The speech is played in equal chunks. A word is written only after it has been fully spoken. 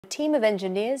A team of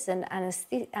engineers and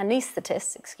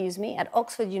anaesthetists, at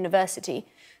Oxford University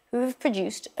who have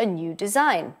produced a new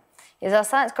design. Here's our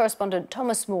science correspondent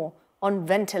Thomas Moore on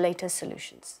ventilator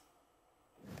solutions.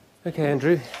 OK,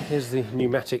 Andrew, here's the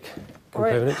pneumatic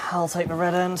component. Right, I'll take the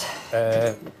red end.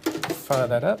 Fire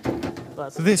that up.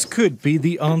 This could be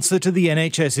the answer to the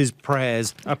NHS's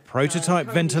prayers. A prototype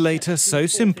ventilator so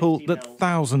simple that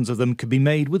thousands of them could be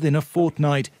made within a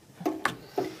fortnight.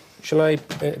 Shall I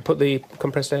put the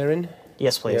compressed air in?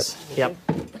 Yes, please. Yep.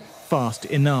 Fast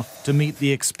enough to meet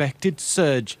the expected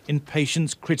surge in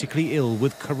patients critically ill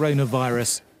with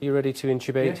coronavirus. You ready to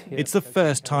intubate? Yeah. It's the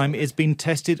first time it's been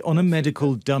tested on a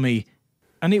medical dummy.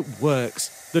 And it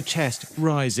works, the chest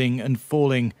rising and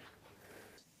falling.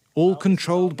 All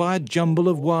controlled by a jumble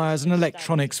of wires and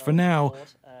electronics for now.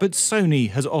 But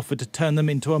Sony has offered to turn them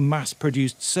into a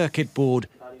mass-produced circuit board,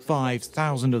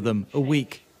 5,000 of them a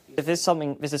week. If this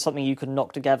is something you can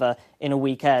knock together in a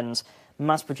weekend,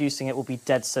 mass producing it will be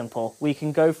dead simple. We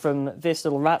can go from this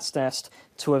little rat's nest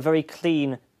to a very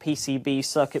clean PCB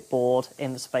circuit board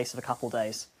in the space of a couple of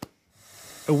days.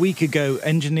 A week ago,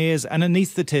 engineers and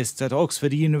anaesthetists at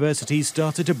Oxford University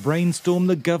started to brainstorm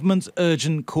the government's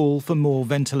urgent call for more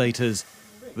ventilators.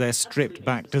 Their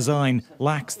stripped-back design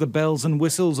lacks the bells and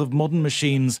whistles of modern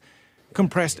machines.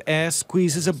 Compressed air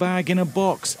squeezes a bag in a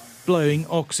box, blowing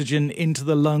oxygen into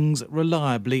the lungs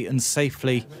reliably and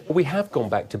safely. We have gone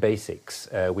back to basics.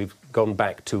 We've gone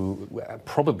back to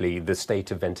probably the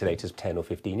state of ventilators 10 or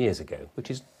 15 years ago,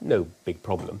 which is no big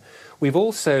problem. We've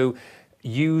also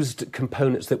used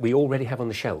components that we already have on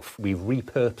the shelf. We've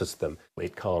repurposed them.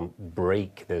 It can't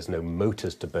break, there's no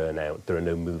motors to burn out, there are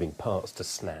no moving parts to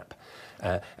snap.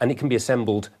 And it can be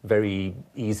assembled very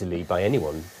easily by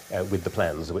anyone with the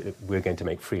plans we're going to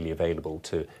make freely available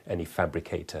to any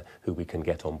fabricator who we can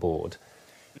get on board.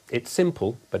 It's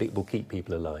simple, but it will keep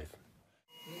people alive.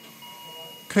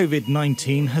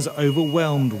 COVID-19 has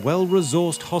overwhelmed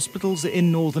well-resourced hospitals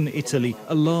in northern Italy,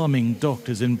 alarming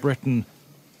doctors in Britain.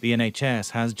 The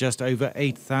NHS has just over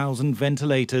 8,000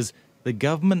 ventilators. The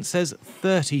government says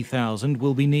 30,000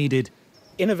 will be needed.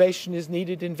 Innovation is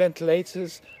needed in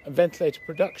ventilators and ventilator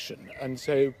production, and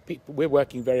so we're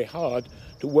working very hard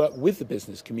to work with the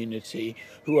business community,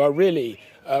 who are really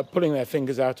pulling their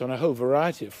fingers out on a whole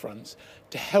variety of fronts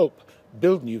to help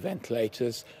build new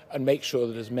ventilators and make sure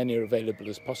that as many are available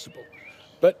as possible.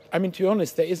 But, I mean, to be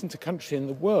honest, there isn't a country in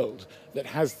the world that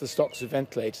has the stocks of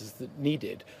ventilators that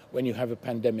needed when you have a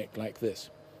pandemic like this.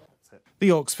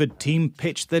 The Oxford team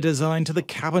pitched their design to the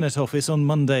Cabinet Office on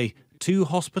Monday. 2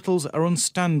 hospitals are on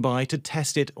standby to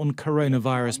test it on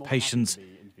coronavirus patients.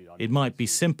 It might be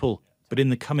simple, but in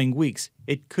the coming weeks,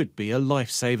 it could be a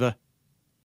lifesaver.